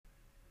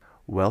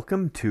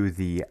Welcome to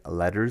the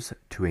Letters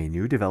to a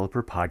New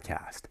Developer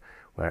podcast,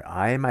 where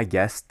I and my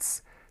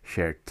guests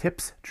share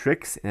tips,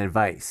 tricks, and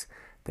advice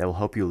that will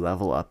help you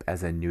level up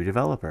as a new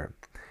developer.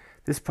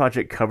 This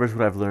project covers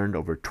what I've learned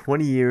over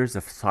 20 years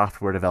of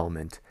software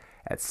development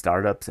at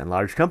startups and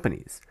large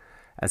companies,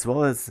 as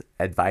well as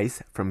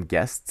advice from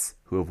guests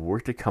who have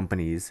worked at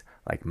companies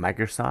like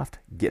Microsoft,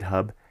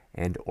 GitHub,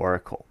 and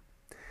Oracle.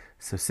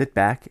 So sit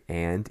back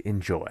and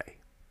enjoy.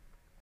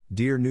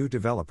 Dear new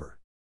developer,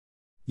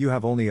 you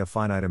have only a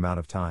finite amount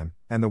of time,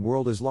 and the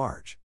world is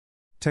large.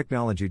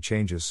 Technology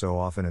changes so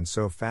often and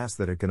so fast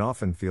that it can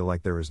often feel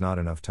like there is not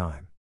enough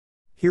time.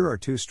 Here are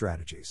two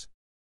strategies.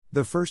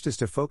 The first is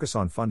to focus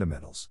on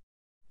fundamentals.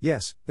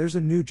 Yes, there's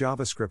a new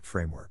JavaScript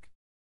framework.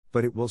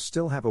 But it will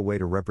still have a way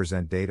to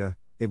represent data,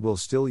 it will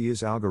still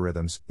use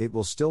algorithms, it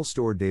will still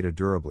store data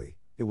durably,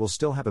 it will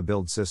still have a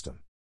build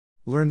system.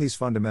 Learn these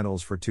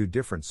fundamentals for two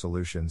different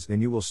solutions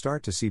and you will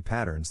start to see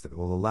patterns that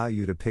will allow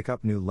you to pick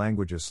up new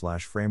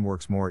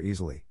languages/frameworks more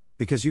easily,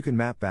 because you can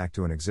map back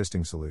to an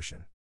existing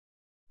solution.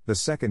 The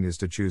second is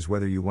to choose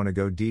whether you want to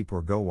go deep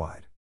or go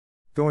wide.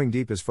 Going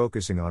deep is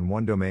focusing on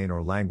one domain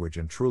or language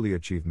and truly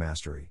achieve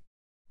mastery.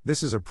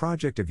 This is a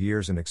project of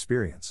years and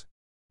experience.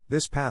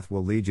 This path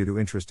will lead you to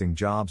interesting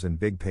jobs and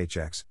big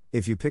paychecks,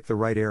 if you pick the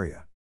right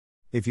area.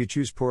 If you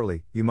choose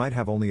poorly, you might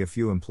have only a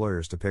few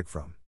employers to pick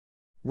from.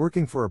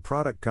 Working for a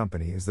product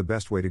company is the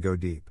best way to go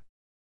deep.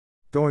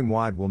 Going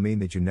wide will mean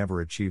that you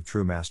never achieve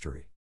true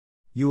mastery.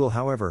 You will,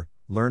 however,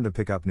 learn to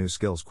pick up new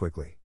skills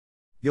quickly.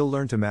 You'll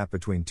learn to map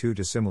between two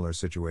dissimilar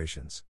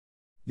situations.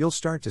 You'll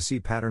start to see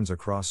patterns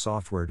across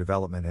software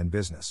development and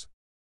business.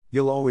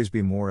 You'll always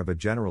be more of a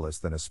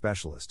generalist than a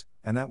specialist,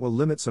 and that will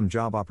limit some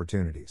job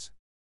opportunities.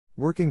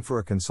 Working for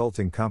a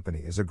consulting company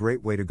is a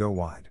great way to go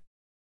wide.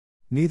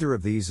 Neither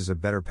of these is a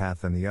better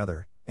path than the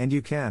other, and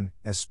you can,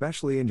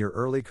 especially in your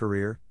early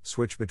career,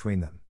 switch between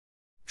them.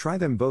 Try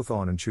them both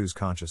on and choose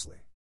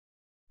consciously.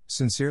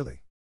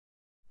 Sincerely,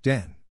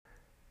 Dan.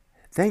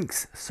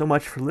 Thanks so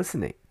much for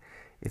listening.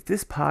 If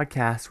this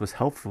podcast was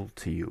helpful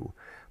to you,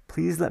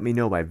 please let me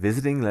know by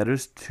visiting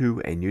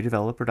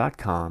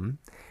letterstoaNewDeveloper.com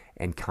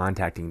and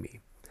contacting me.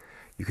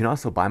 You can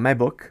also buy my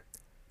book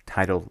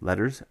titled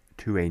Letters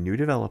to a New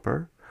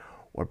Developer,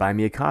 or buy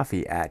me a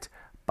coffee at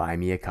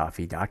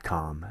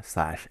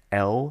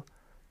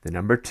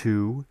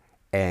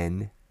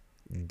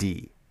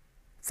buymeacoffee.com/L2ND.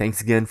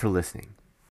 Thanks again for listening.